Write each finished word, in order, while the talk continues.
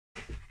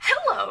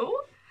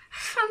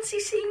fancy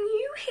seeing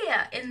you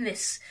here in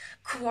this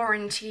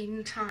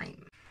quarantine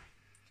time.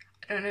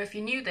 I don't know if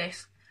you knew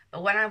this,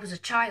 but when I was a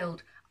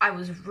child, I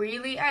was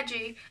really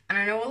edgy, and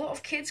I know a lot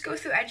of kids go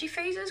through edgy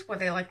phases where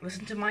they like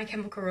listen to My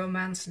Chemical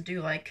Romance and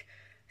do like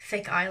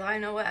thick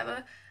eyeliner or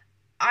whatever.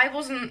 I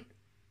was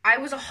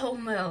a whole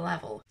nother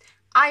level.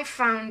 I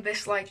found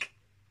this like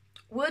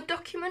Word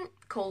document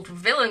called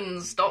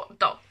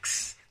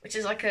villains.docs, which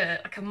is like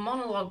a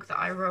monologue that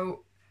I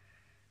wrote,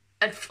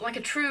 like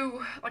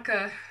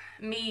a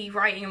me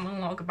writing a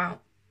monologue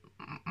about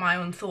my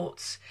own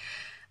thoughts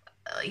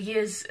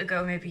years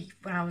ago, maybe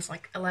when I was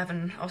like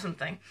 11 or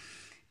something.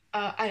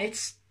 And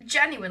it's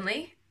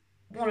genuinely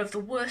one of the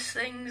worst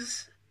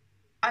things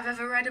I've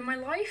ever read in my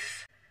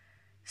life.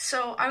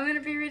 So I'm going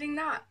to be reading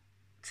that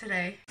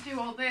today. Do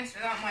all this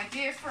without my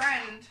dear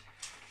friend,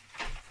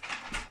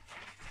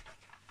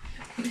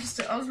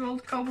 Mr.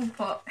 Oswald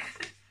Cobblepot.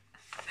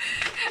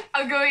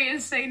 I'm going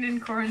insane in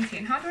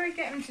quarantine. How do I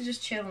get him to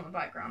just chill in the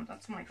background?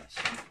 That's my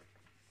question.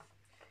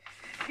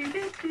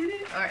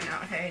 Alright, no,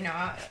 okay, no,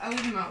 I'll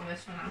leave him out of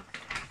this for now.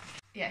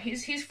 Yeah,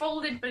 he's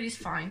folded, but he's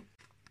fine.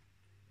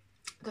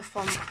 The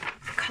font,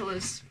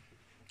 colours,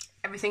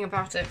 everything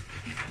about it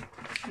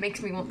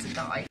makes me want to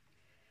die.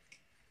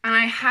 And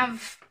I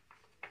have,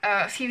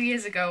 a few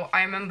years ago,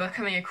 I remember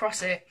coming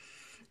across it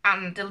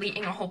and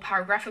deleting a whole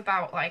paragraph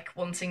about, like,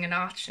 wanting an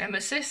arch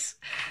nemesis.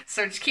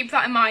 So just keep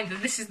that in mind,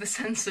 that this is the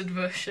censored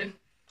version.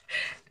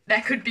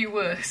 There could be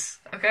worse,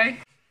 okay?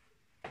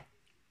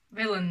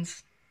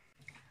 Villains.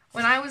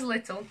 When I was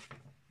little,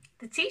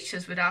 the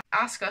teachers would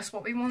ask us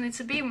what we wanted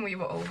to be when we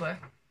were older.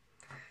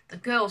 The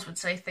girls would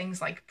say things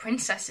like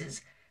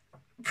princesses,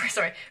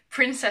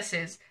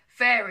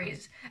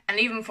 fairies, and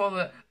even for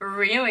the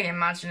really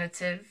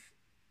imaginative,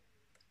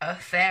 a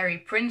fairy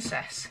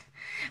princess.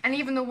 And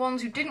even the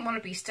ones who didn't want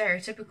to be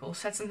stereotypical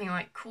said something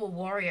like cool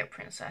warrior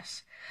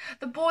princess.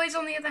 The boys,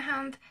 on the other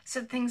hand,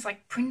 said things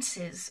like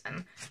princes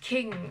and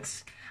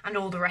kings and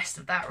all the rest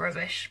of that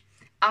rubbish.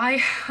 I,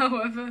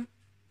 however,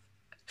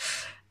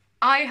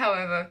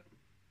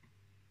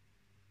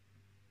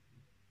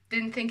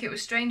 didn't think it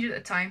was strange at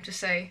the time to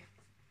say,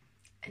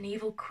 an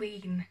evil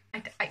queen.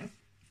 I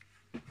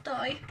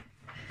die.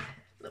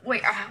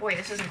 Wait,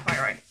 this isn't quite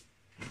right.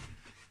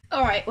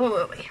 Alright,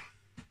 wait.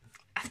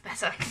 That's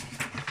better.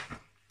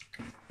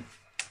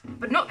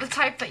 But not the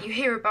type that you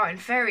hear about in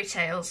fairy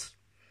tales.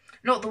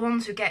 Not the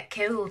ones who get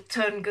killed,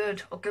 turn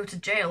good, or go to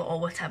jail or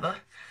whatever.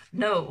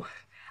 No,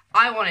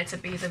 I wanted to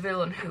be the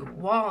villain who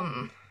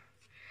won.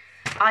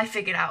 I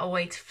figured out a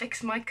way to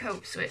fix my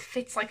coat so it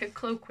fits like a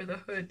cloak with a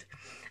hood.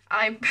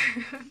 I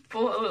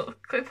bought a little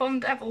clip-on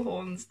devil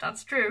horns,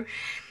 that's true.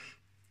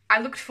 I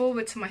looked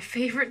forward to my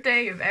favourite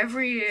day of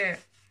every year. ...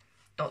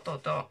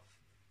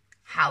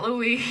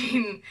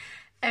 Halloween.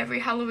 Every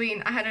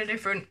Halloween I had a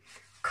different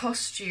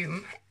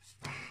costume.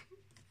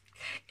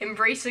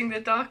 Embracing the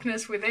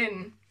darkness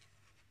within.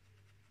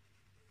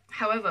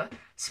 However,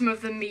 some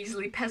of the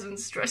measly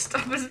peasants dressed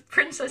up as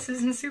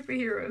princesses and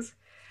superheroes.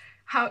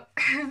 How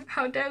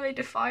dare they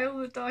defile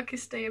the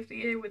darkest day of the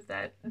year with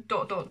their ...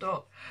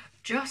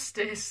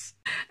 justice.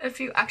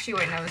 Actually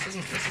wait, no,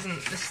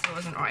 this still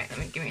isn't right.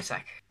 Give me a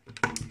sec.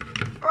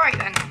 Right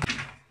then.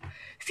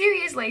 A few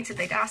years later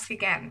they'd ask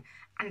again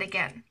and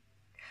again.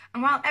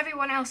 And while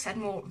everyone else said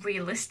more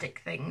realistic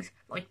things,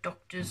 like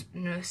doctors,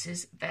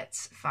 nurses,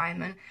 vets,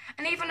 firemen,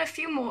 and even a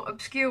few more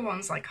obscure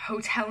ones like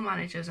hotel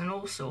managers and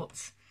all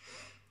sorts,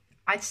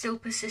 I'd still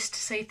persist to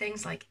say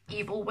things like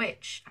evil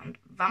witch and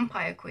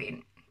vampire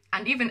queen,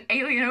 and even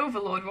alien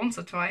overlord once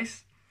or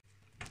twice.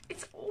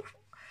 It's awful.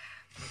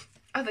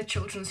 Other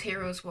children's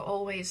heroes were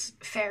always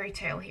fairy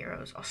tale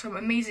heroes or some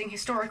amazing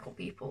historical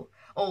people,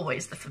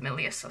 always the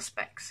familiar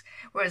suspects,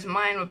 whereas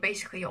mine were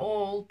basically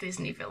all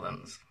Disney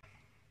villains.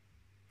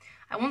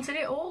 I wanted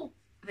it all.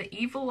 The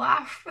evil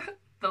laugh,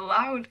 the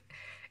loud,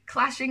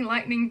 clashing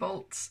lightning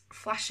bolts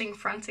flashing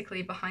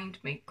frantically behind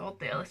me, god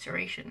the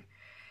alliteration,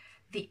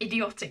 the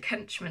idiotic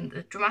henchman,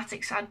 the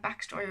dramatic sad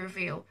backstory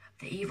reveal,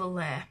 the evil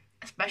lair,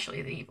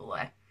 especially the evil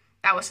lair.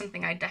 That was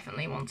something I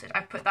definitely wanted.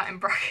 I put that in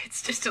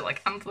brackets just to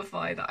like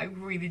amplify that I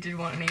really did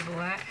want an evil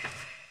lair.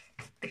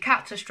 The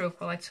cat to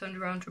stroke while I turned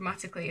around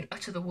dramatically and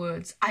utter the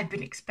words, I've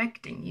been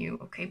expecting you,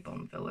 okay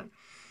Bond villain.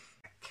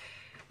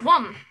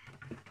 1.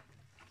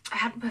 I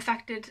hadn't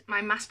perfected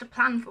my master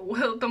plan for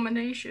world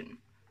domination.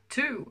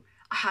 2.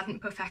 I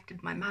hadn't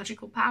perfected my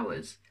magical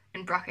powers.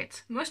 In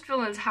brackets, most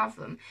villains have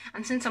them,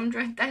 and since I'm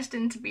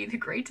destined to be the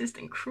greatest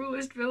and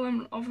cruelest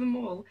villain of them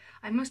all,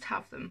 I must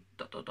have them, ...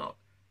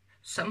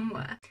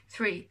 somewhere.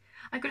 3.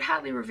 I could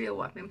hardly reveal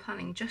what I've been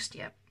planning just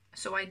yet,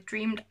 so I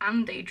dreamed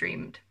and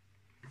daydreamed.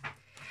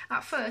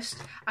 At first,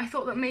 I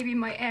thought that maybe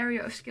my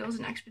area of skills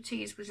and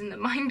expertise was in the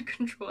mind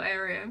control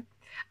area.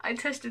 I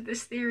tested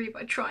this theory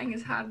by trying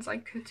as hard as I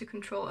could to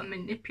control and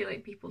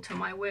manipulate people to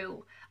my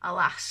will.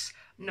 Alas,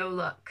 no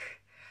luck.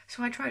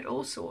 So I tried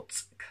all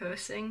sorts: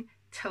 cursing,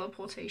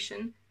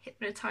 teleportation,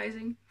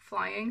 hypnotizing,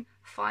 flying,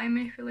 fire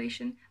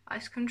manipulation,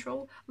 ice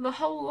control, the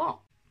whole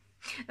lot.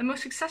 The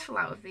most successful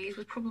out of these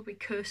was probably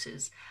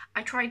curses.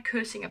 I tried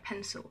cursing a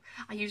pencil.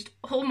 I used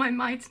all my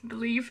might and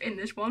belief in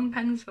this one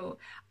pencil.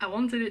 I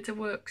wanted it to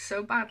work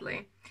so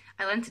badly.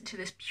 I lent it to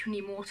this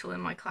puny mortal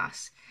in my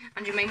class,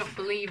 and you may not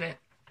believe it,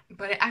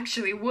 but it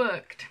actually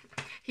worked.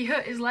 He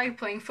hurt his leg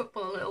playing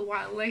football a little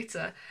while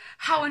later.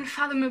 How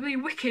unfathomably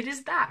wicked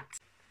is that?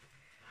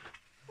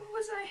 What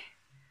was I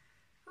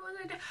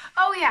doing?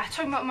 Oh yeah,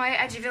 talking about my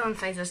edgy villain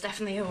phase, that's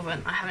definitely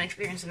over. I haven't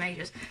experienced in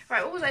ages.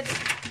 Right, what was I doing?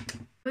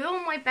 With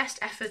all my best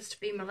efforts to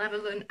be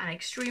malevolent and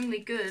extremely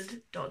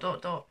good, ...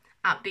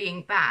 at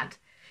being bad,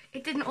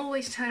 it didn't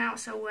always turn out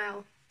so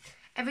well.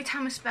 Every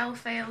time a spell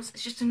fails,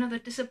 it's just another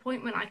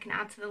disappointment I can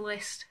add to the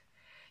list.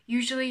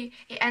 Usually,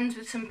 it ends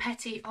with some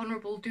petty,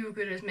 honourable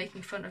do-gooders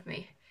making fun of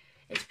me.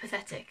 It's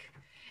pathetic.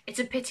 It's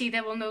a pity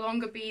there will no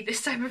longer be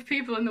this type of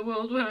people in the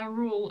world when I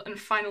rule and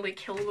finally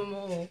kill them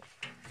all.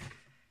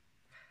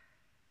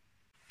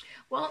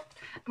 Well,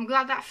 I'm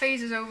glad that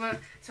phase is over,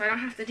 so I don't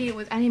have to deal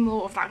with any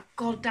more of that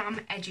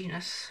goddamn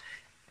edginess.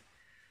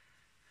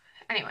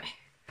 Anyway.